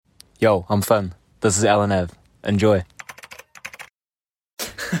Yo, I'm Finn. This is Alan Ave. Enjoy.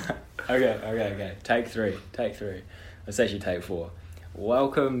 Okay. Take three. It's actually take four.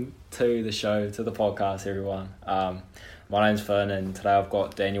 Welcome to the show, to the podcast, everyone. My name's Finn, and today I've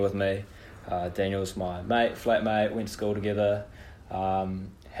got Daniel with me. Daniel's my mate, flatmate, went to school together,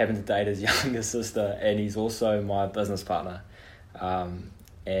 happened to date his younger sister, and he's also my business partner.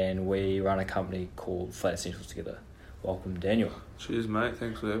 And we run a company called Flat Essentials together. Welcome, Daniel. Cheers, mate.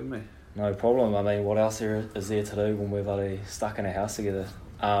 Thanks for having me. No problem. I mean, what else is there to do when we're bloody stuck in a house together?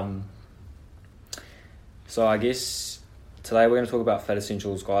 So I guess today we're going to talk about Flat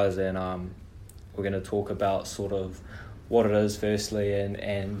Essentials, guys, and we're going to talk about sort of what it is firstly,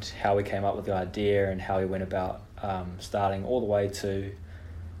 and how we came up with the idea and how we went about starting all the way to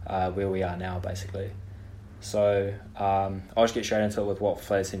where we are now, basically. So I'll just get straight into it with what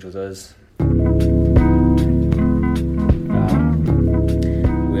Flat Essentials is.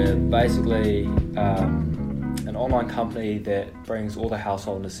 We're basically an online company that brings all the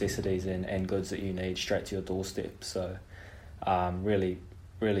household necessities and goods that you need straight to your doorstep. So really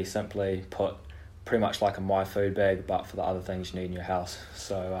simply put, pretty much like a My Food bag, but for the other things you need in your house.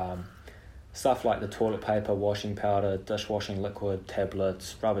 So stuff like the toilet paper, washing powder, dishwashing liquid,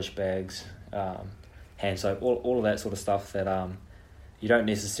 tablets, rubbish bags, hand soap, all of that sort of stuff that you don't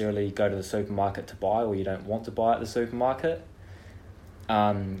necessarily go to the supermarket to buy, or you don't want to buy at the supermarket.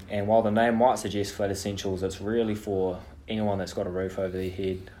 And while the name might suggest Flat Essentials, it's really for anyone that's got a roof over their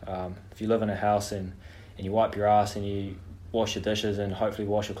head. If you live in a house and you wipe your ass and you wash your dishes and hopefully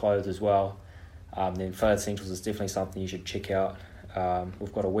wash your clothes as well, then Flat Essentials is definitely something you should check out.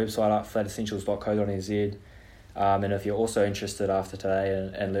 We've got a website up, flatessentials.co.nz, and if you're also interested after today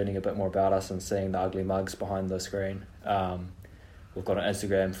and learning a bit more about us and seeing the ugly mugs behind the screen, we've got an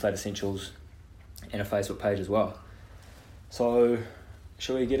Instagram, Flat Essentials, and a Facebook page as well. So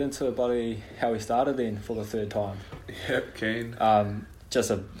shall we get into how we started then for the third time? Yep, keen.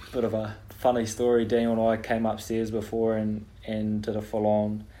 Just a bit of a funny story. Daniel and I came upstairs before and did a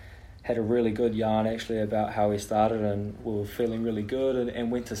full-on, had a really good yarn actually about how we started, and we were feeling really good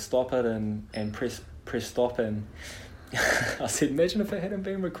and went to stop it and press stop, and I said, imagine if it hadn't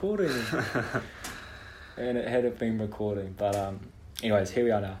been recording. And it hadn't been recording. But anyways, here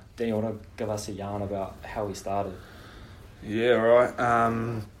we are now. Daniel, want to give us a yarn about how we started? Yeah,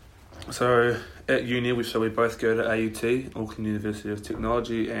 right. So at uni, we both go to AUT, Auckland University of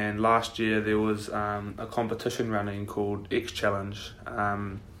Technology, and last year there was a competition running called X Challenge.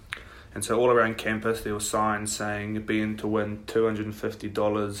 And so all around campus there were signs saying be in to win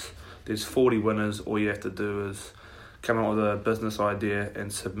 $250. There's 40 winners. All you have to do is come up with a business idea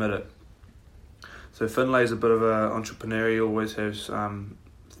and submit it. So Finlay's a bit of an entrepreneur. He always has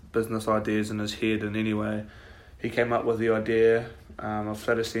business ideas in his head, and anyway, he came up with the idea of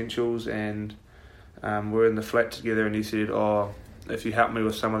Flat Essentials, and we're in the flat together, and he said, if you help me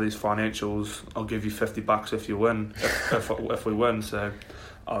with some of these financials, I'll give you $50 if you win, if we win. So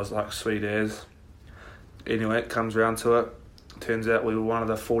I was like, sweet as. Anyway, it comes round to it. Turns out we were one of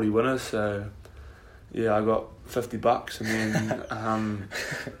the 40 winners, so yeah, I got $50, and then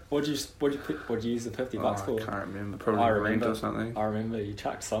What'd you use the $50 for? I can't remember, probably rent or something. I remember you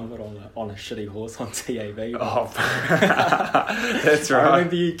chucked some of it on a shitty horse on TAB. Oh, that's right. I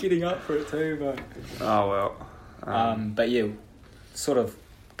remember you getting up for it too, but oh well. But yeah, sort of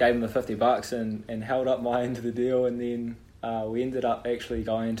gave him the $50 and held up my end of the deal, and then we ended up actually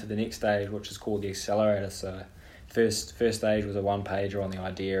going into the next stage, which is called the accelerator. So first stage was a one-pager on the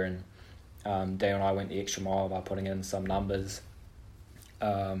idea, and Dan and I went the extra mile by putting in some numbers.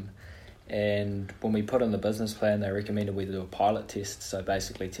 And when we put in the business plan, they recommended we do a pilot test, so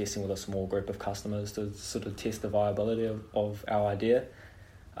basically testing with a small group of customers to sort of test the viability of our idea.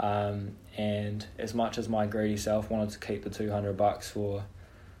 And as much as my greedy self wanted to keep the $200 for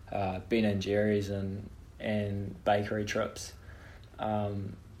Ben and Jerry's and bakery trips,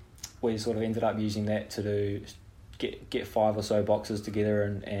 we sort of ended up using that to get 5 or so boxes together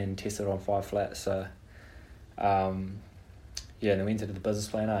and test it on 5 flats. So yeah, and then we entered the business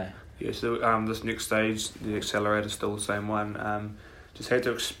plan, Yeah, so this next stage, the accelerator is still the same one. Just had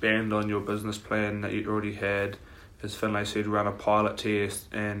to expand on your business plan that you already had. As Finlay said, run a pilot test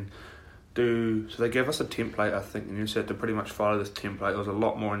and so they gave us a template, I think, and you just had to pretty much follow this template. It was a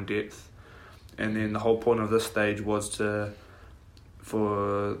lot more in depth. And then the whole point of this stage was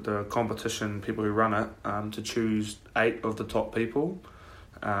for the competition, people who run it, to choose 8 of the top people,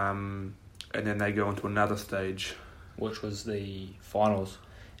 and then they go into another stage, which was the finals.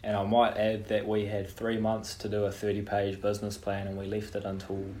 And I might add that we had 3 months to do a 30-page business plan, and we left it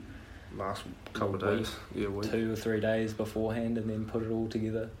until last couple of days, week. 2 or 3 days beforehand, and then put it all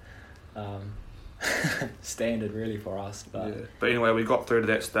together. standard really for us. But anyway, we got through to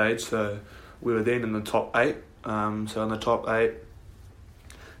that stage, so we were then in the top 8. So in the top 8,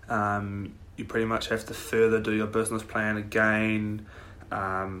 you pretty much have to further do your business plan again,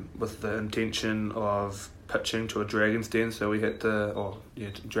 with the intention of pitching to a Dragon's Den. So we had to,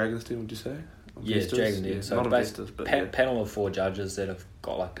 Dragon's Den, would you say? Yeah, Dragon's Den. So not investors, but panel of 4 judges that have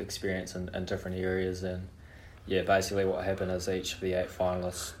got like experience in different areas, and basically what happened is each of the 8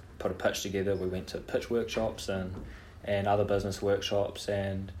 finalists put a pitch together. We went to pitch workshops and other business workshops,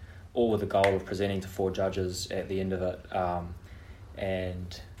 and all with the goal of presenting to 4 judges at the end of it,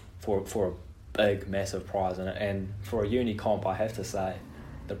 and for a big, massive prize in it. And for a uni comp, I have to say,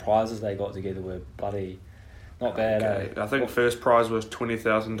 the prizes they got together were bloody not bad. Okay. I think first prize was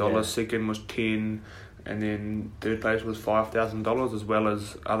 $20,000, second was 10, and then third place was $5,000, as well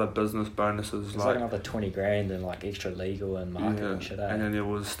as other business bonuses. It's like another 20 grand and like extra legal and marketing shit. And then there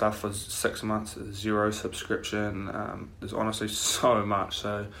was stuff for 6 months, 0 subscription. There's honestly so much.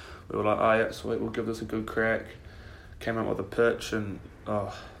 So we were like, oh yeah, sweet, we'll give this a good crack. Came up with a pitch and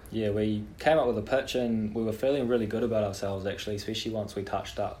we came up with a pitch and we were feeling really good about ourselves actually, especially once we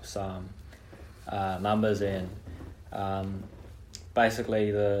touched up some numbers. And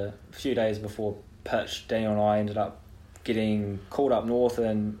basically the few days before pitch, Daniel and I ended up getting called up north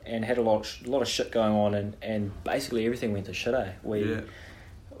and had a lot of shit going on, and basically everything went to shit.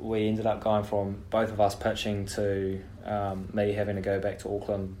 We ended up going from both of us pitching to me having to go back to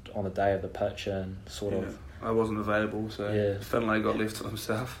Auckland on the day of the pitch, and I wasn't available, so Finlay got left to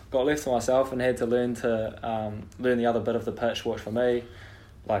himself. Got left to myself and had to learn the other bit of the pitch, which for me,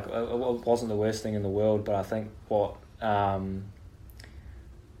 like, it wasn't the worst thing in the world, but I think what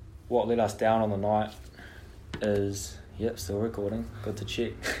let us down on the night is, still recording, good to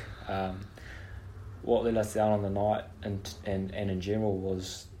check. What let us down on the night and in general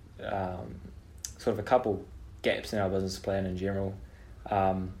was sort of a couple gaps in our business plan in general.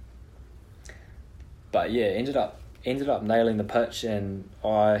 But ended up nailing the pitch, and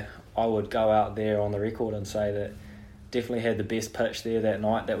I would go out there on the record and say that definitely had the best pitch there that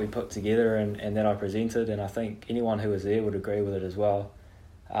night that we put together and that I presented, and I think anyone who was there would agree with it as well.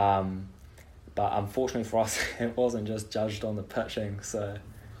 But unfortunately for us, it wasn't just judged on the pitching, so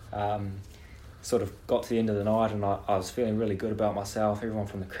sort of got to the end of the night and I was feeling really good about myself. Everyone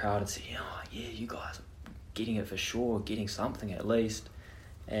from the crowd had said, you guys are getting it for sure, getting something at least.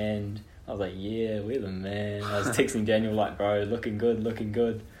 And I was like, we're the man. I was texting Daniel like, bro, looking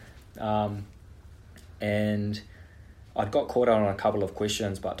good. And I'd got caught out on a couple of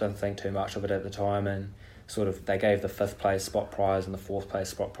questions, but didn't think too much of it at the time, and sort of they gave the 5th place spot prize and the 4th place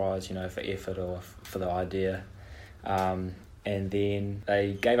spot prize, for effort or for the idea. And then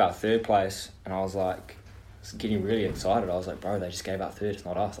they gave out 3rd place, and I was like, getting really excited. I was like, bro, they just gave out 3rd, it's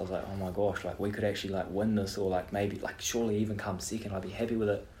not us. I was like, oh my gosh, like we could actually like win this, or like maybe like surely even come 2nd, I'd be happy with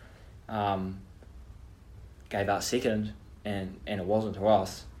it. Gave out 2nd, and it wasn't to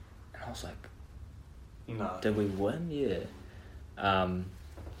us, and I was like, no, did we win?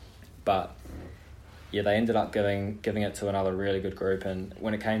 But they ended up giving it to another really good group, and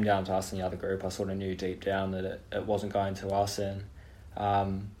when it came down to us and the other group, I sort of knew deep down that it wasn't going to us. And I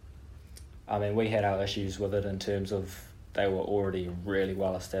mean, we had our issues with it in terms of they were already a really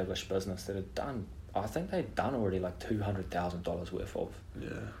well established business that had done, I think they'd done already like $200,000 worth of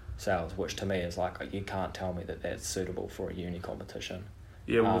sales, which to me is like, you can't tell me that that's suitable for a uni competition.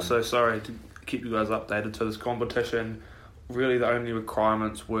 So sorry to keep you guys updated. So this competition, really the only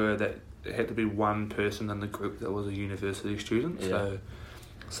requirements were that it had to be one person in the group that was a university student. So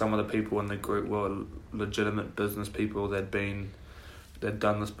some of the people in the group were legitimate business people. They'd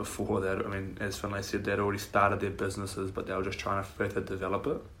done this before. That, I mean, as Finlay said, they'd already started their businesses, but they were just trying to further develop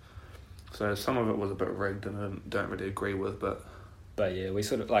it. So some of it was a bit rigged and I don't really agree with, but we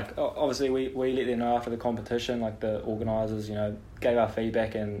sort of like, obviously we let them know after the competition, like the organisers, gave our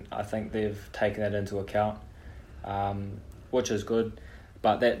feedback, and I think they've taken that into account, which is good.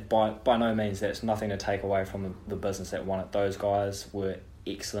 But that by no means, that's nothing to take away from the business that won it. Those guys were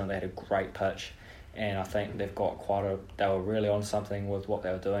excellent. They had a great pitch, and I think they've got they were really on something with what they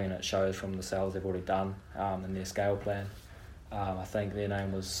were doing, and it shows from the sales they've already done in their scale plan. I think their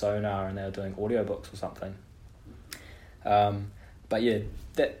name was Sonar, and they were doing audiobooks or something. But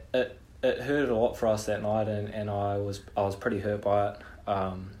that it hurt a lot for us that night, and I was pretty hurt by it.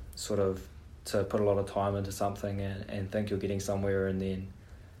 Sort of to put a lot of time into something and think you're getting somewhere, and then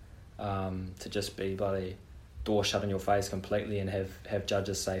to just be bloody door shut in your face completely, and have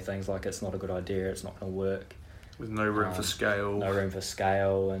judges say things like it's not a good idea, it's not going to work. With no room for scale. No room for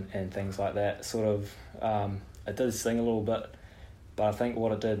scale and things like that. Sort of, it did sting a little bit, but I think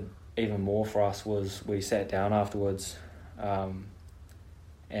what it did even more for us was we sat down afterwards,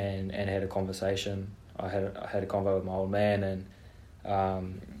 and had a conversation. I had a convo with my old man, and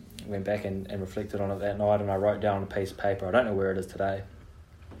went back and reflected on it that night, and I wrote down on a piece of paper. I don't know where it is today,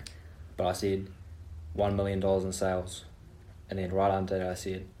 but I said $1 million in sales, and then right under it I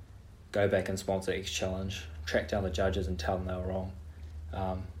said, go back and sponsor X Challenge, track down the judges and tell them they were wrong.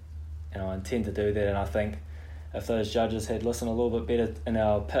 And I intend to do that, and I think if those judges had listened a little bit better in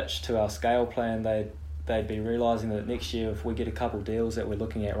our pitch to our scale plan, they'd be realising that next year, if we get a couple of deals that we're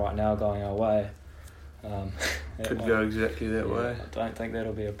looking at right now going our way, could go exactly that way. I don't think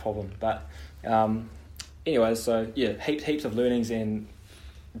that'll be a problem. But anyway, so yeah, heaps of learnings, and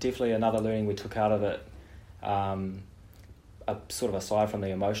definitely another learning we took out of it, sort of aside from the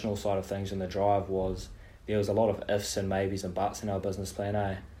emotional side of things and the drive, was there was a lot of ifs and maybes and buts in our business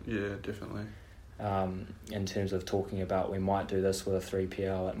plan, Yeah, definitely. In terms of talking about we might do this with a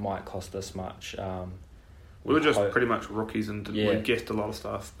 3PL, it might cost this much. We were just pretty much rookies, and we guessed a lot of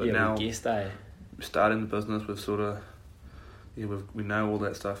stuff. But now we guessed, starting the business, we've sort of we know all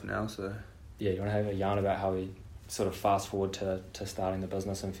that stuff now. So yeah, you want to have a yarn about how we sort of fast forward to starting the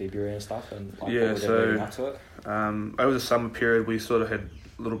business in February and stuff, and what we did leading up to it. Over the summer period, we sort of had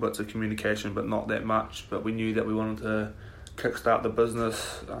little bits of communication, but not that much. But we knew that we wanted to kickstart the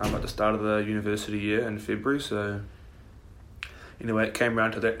business at the start of the university year in February. So anyway, it came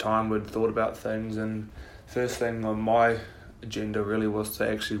around to that time. We'd thought about things, and first thing on my agenda really was to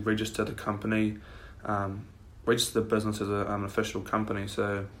actually register the company, register the business as an official company.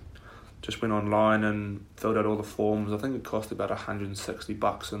 So just went online and filled out all the forms. I think it cost about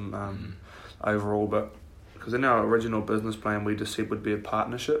 $160 and overall, but because in our original business plan we just said would be a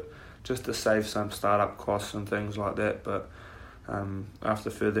partnership, just to save some startup costs and things like that. But after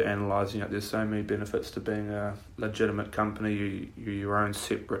further analysing it, there's so many benefits to being a legitimate company. You're your own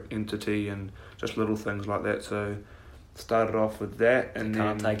separate entity, and just little things like that. So started off with that, and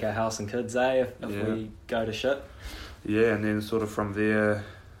can't take our house and kids, if we go to shit. Yeah, and then sort of from there,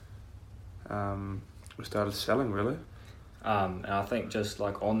 we started selling really. And I think just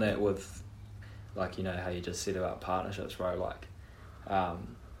like on that with, like, you know, how you just said about partnerships, bro, like,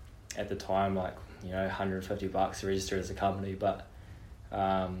 at the time, like, you know, $150 to register as a company, but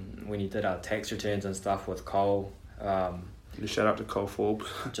when you did our tax returns and stuff with Cole, shout out to Cole Forbes.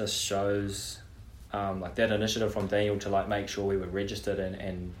 just shows like that initiative from Daniel to like make sure we were registered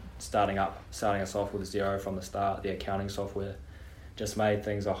and starting us off with zero from the start. The accounting software just made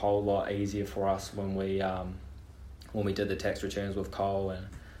things a whole lot easier for us when we did the tax returns with Cole, and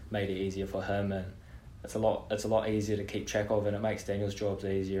made it easier for him, and it's a lot easier to keep track of, and it makes Daniel's jobs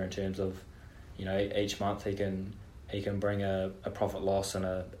easier in terms of, you know, each month he can bring a profit loss and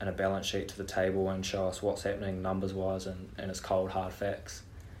a balance sheet to the table and show us what's happening numbers wise, and it's cold hard facts.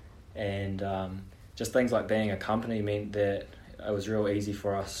 And just things like being a company meant that it was real easy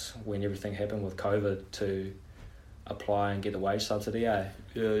for us when everything happened with COVID to apply and get the wage subsidy. Yeah.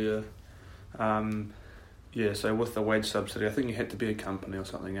 So with the wage subsidy, I think you had to be a company or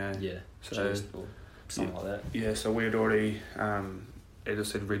something, Yeah, so something like that. Yeah, so we had already, as I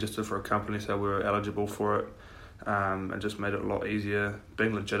said, registered for a company, so we were eligible for it. It just made it a lot easier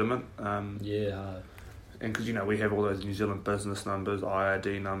being legitimate. And because, you know, we have all those New Zealand business numbers,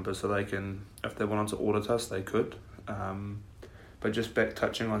 IID numbers, so they can, if they wanted to audit us, they could. But just back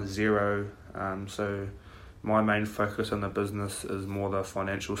touching on Xero, so my main focus in the business is more the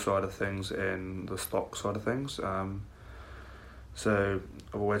financial side of things and the stock side of things. So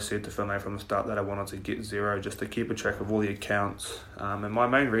I've always said to Finlay from the start that I wanted to get Xero just to keep a track of all the accounts. And my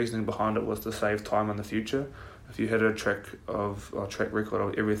main reasoning behind it was to save time in the future. If you had a track record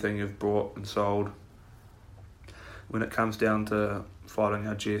of everything you've bought and sold, when it comes down to filing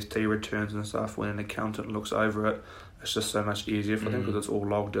our GST returns and stuff, when an accountant looks over it, it's just so much easier for them because it's all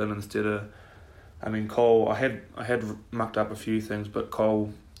logged in instead of... I mean, Cole, I had mucked up a few things, but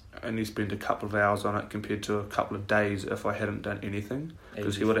Cole only spent a couple of hours on it compared to a couple of days if I hadn't done anything,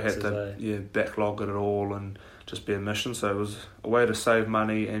 because he would have had to backlog it all and just be a mission. So it was a way to save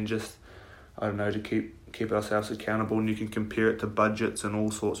money and just, I don't know, to keep ourselves accountable, and you can compare it to budgets and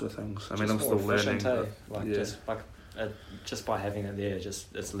all sorts of things. I mean, I'm still learning. Just by having it there,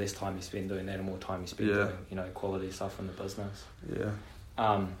 it's less time you spend doing that and more time you spend doing, you know, quality stuff in the business.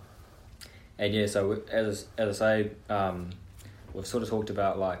 Yeah. And yeah, so as I say, we've sort of talked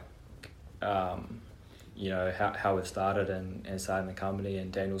about like, you know, how we've started and starting the company,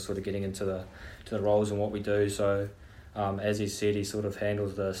 and Daniel's sort of getting into the roles and what we do. So as he said, he sort of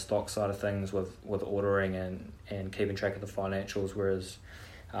handles the stock side of things with ordering and keeping track of the financials, whereas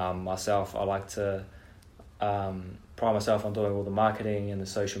myself, I like to pride myself on doing all the marketing and the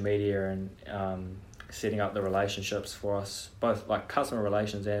social media and setting up the relationships for us, both like customer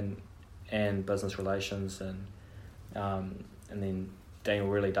relations and business relations, and then Daniel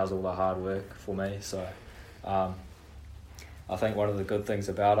really does all the hard work for me. So I think one of the good things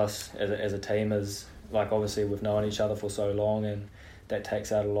about us as a team is, like, obviously we've known each other for so long, and that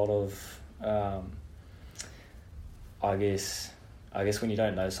takes out a lot of I guess when you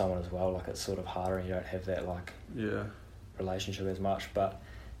don't know someone as well, like, it's sort of harder and you don't have that relationship as much. But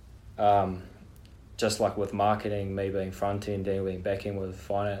just like with marketing, me being front end, Daniel being back end with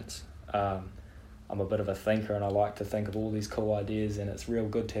finance, I'm a bit of a thinker and I like to think of all these cool ideas, and it's real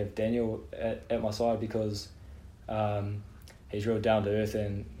good to have Daniel at my side because he's real down to earth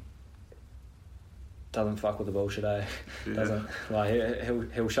and doesn't fuck with the bullshit, doesn't, like,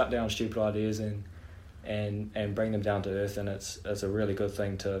 he'll shut down stupid ideas and bring them down to earth, and it's a really good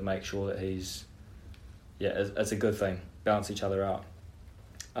thing to make sure that it's a good thing, balance each other out.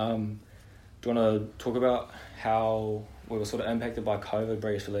 Do you want to talk about how we were sort of impacted by COVID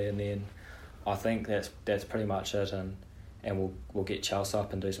briefly, and then I think that's pretty much it, and we'll get Chelsea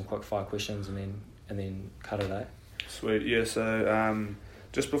up and do some quick fire questions and then cut it out. Sweet, yeah. So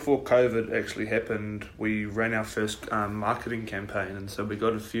just before COVID actually happened, we ran our first marketing campaign, and so we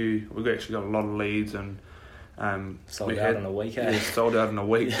actually got a lot of leads, and sold out in a week. Yeah, sold out in a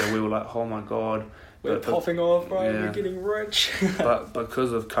week. So we were like, oh my god, we're popping off, bro. Yeah. We're getting rich. But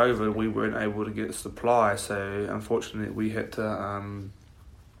because of COVID, we weren't able to get supply, so unfortunately we had to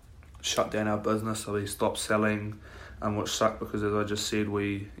shut down our business. So we stopped selling, which sucked because, as I just said,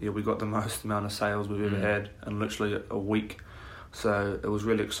 we got the most amount of sales we've ever had in literally a week. So it was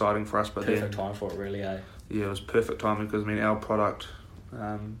really exciting for us. But perfect time for it, really, eh? Yeah, it was perfect timing because, I mean, our product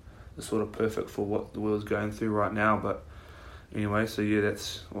is sort of perfect for what the world's going through right now. But anyway, so yeah,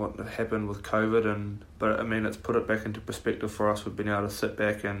 that's what happened with COVID. But I mean, it's put it back into perspective for us. We've been able to sit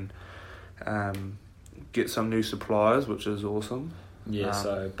back and get some new suppliers, which is awesome. Yeah,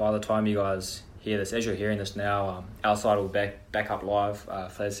 so by the time you guys hear this, as you're hearing this now, our site will back up live,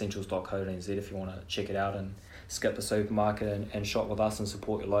 flatessentials.co.nz if you want to check it out and skip the supermarket and shop with us and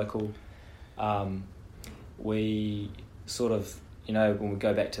support your local. We sort of, when we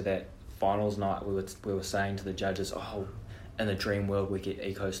go back to that finals night, we were saying to the judges, in the dream world we get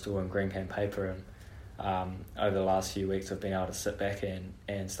EcoStore and Green Can Paper, and over the last few weeks I've been able to sit back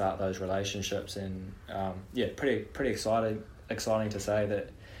and start those relationships, and pretty exciting to say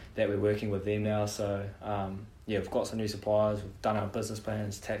that we're working with them now. So we've got some new suppliers, we've done our business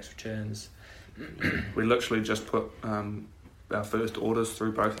plans, tax returns. We literally just put our first orders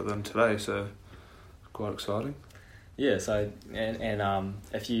through both of them today, so quite exciting. Yeah, so and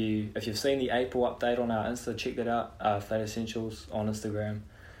if you've seen the April update on our Insta, check that out, Flat Essentials on Instagram.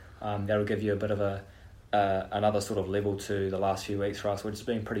 That'll give you a bit of another sort of level to the last few weeks for us, which has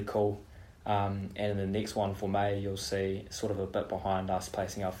been pretty cool. And in the next one for May, you'll see sort of a bit behind us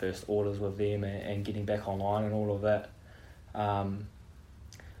placing our first orders with them and getting back online and all of that.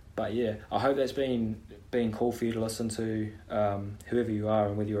 But yeah, I hope that's been cool for you to listen to, whoever you are,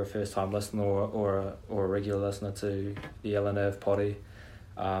 and whether you're a first time listener or a regular listener to the LNF potty.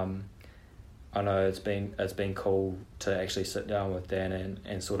 I know it's been cool to actually sit down with Dan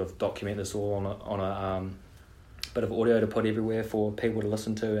and sort of document this all on a bit of audio to put everywhere for people to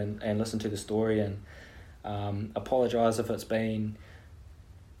listen to and listen to the story, and apologise if it's been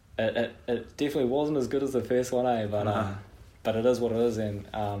it definitely wasn't as good as the first one, but it is what it is, and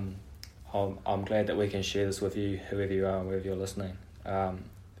I'm glad that we can share this with you, whoever you are and wherever you're listening.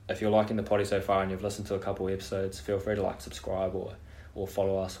 If you're liking the potty so far and you've listened to a couple of episodes, feel free to subscribe or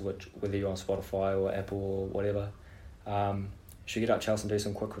follow us, whether you're on Spotify or Apple or whatever. Should get up, Chelsea, and do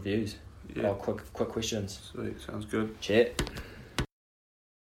some quick reviews. Yeah. Quick questions. Sweet, sounds good. Chat.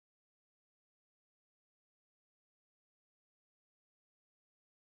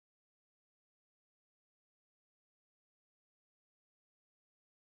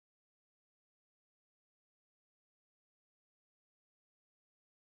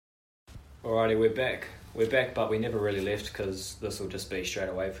 Alrighty, we're back. But we never really left because this will just be straight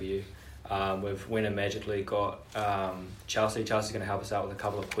away for you. We've went and magically got Chelsea. Chelsea's going to help us out with a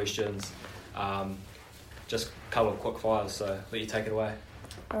couple of questions. Just a couple of quick fires, so let you take it away.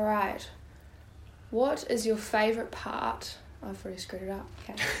 Alright. What is your favourite part? I've already screwed it up.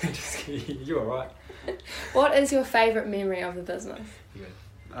 Okay. You're alright. What is your favourite memory of the business?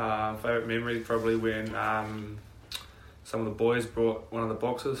 Favourite memory probably when some of the boys brought one of the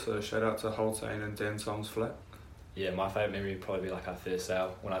boxes, so shout out to Holtane and Dan Song's flat. Yeah, my favourite memory would probably be our first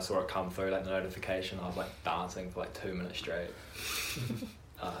sale. When I saw it come through, the notification, I was dancing for 2 minutes straight.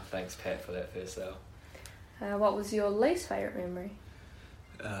 Thanks, Pat, for that first sale. What was your least favourite memory?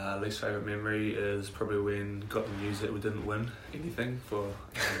 Least favourite memory is probably when got the news that we didn't win anything for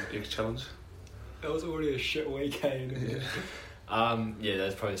X Challenge. That was already a shit weekend. Yeah,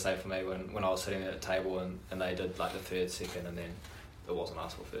 that's probably the same for me when I was sitting at a table and they did like the third, second, and then it wasn't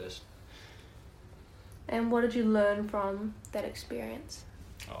us for first. And what did you learn from that experience?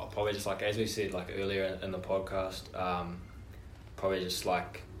 Oh, probably just like, as we said like earlier in the podcast, probably just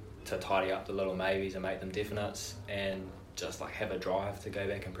like to tidy up the little maybes and make them definites, and just like have a drive to go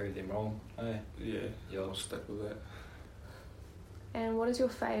back and prove them wrong. Yeah, You'll I'll stick with that. And what is your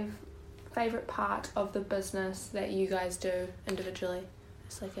favourite part of the business that you guys do individually?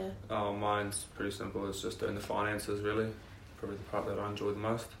 It's like a... Oh, mine's pretty simple. It's just doing the finances, really. Probably the part that I enjoy the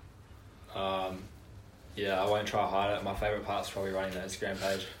most. Yeah, I won't try hard. My favourite part is probably running the Instagram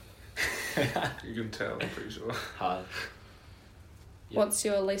page. You can tell, I'm pretty sure. Hard. Yep. What's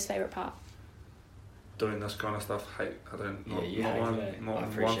your least favourite part? Doing this kind of stuff, I don't, not you not hate one, it. not I one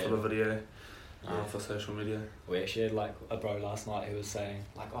appreciate for the it. video, Yeah. for social media. We actually had like a bro last night who was saying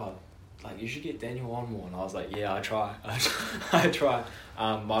like, oh, like you should get Daniel on more, and I was like, yeah, I try. I try.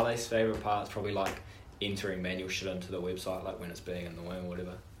 My least favourite part is probably like entering manual shit into the website, like when it's being in the wing or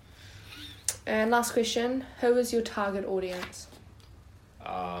whatever. And last question, who is your target audience?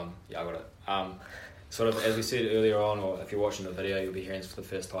 Yeah, I got it. Sort of as we said earlier on, or if you're watching the video, you'll be hearing this for the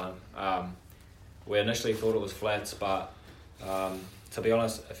first time. We initially thought it was flats, but to be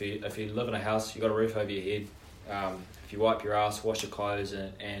honest, if you live in a house, you got a roof over your head. If you wipe your ass, wash your clothes,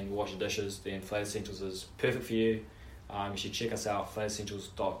 and wash your dishes, then Flat Essentials is perfect for you. You should check us out,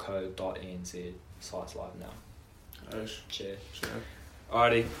 flatessentials.co.nz. Site's live now. Cheers. Sure.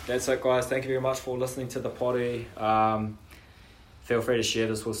 Alrighty, that's it, guys. Thank you very much for listening to the potty. Feel free to share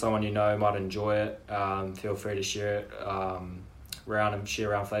this with someone you know might enjoy it. Feel free to share it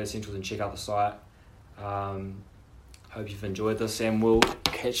share around Flat Essentials and check out the site. Hope you've enjoyed this, and we'll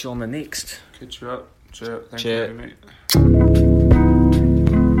catch you on the next. Catch you up. Cheers. Thank Cheers. you, mate.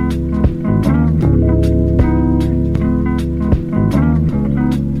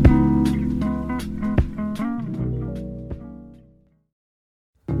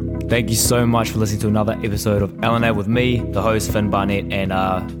 Thank you so much for listening to another episode of LNAV with me, the host, Finn Barnett, and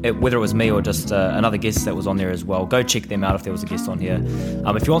whether it was me or just another guest that was on there as well, go check them out if there was a guest on here.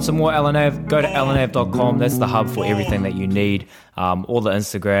 If you want some more LNAV, go to lnav.com. That's the hub for everything that you need. All the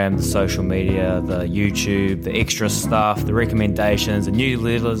Instagram, the social media, the YouTube, the extra stuff, the recommendations, the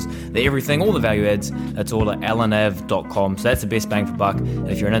newsletters, the everything, all the value adds, it's all at lnav.com. So that's the best bang for buck. And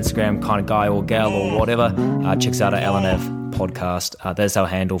if you're an Instagram kind of guy or gal or whatever, check us out at LNAV podcast. That's our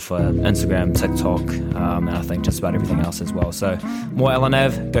handle for Instagram, TikTok, and I think just about everything else as well. So more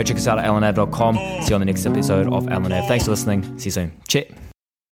LNAV, go check us out at lnav.com. See you on the next episode of LNAV. Thanks for listening. See you soon. Cheers.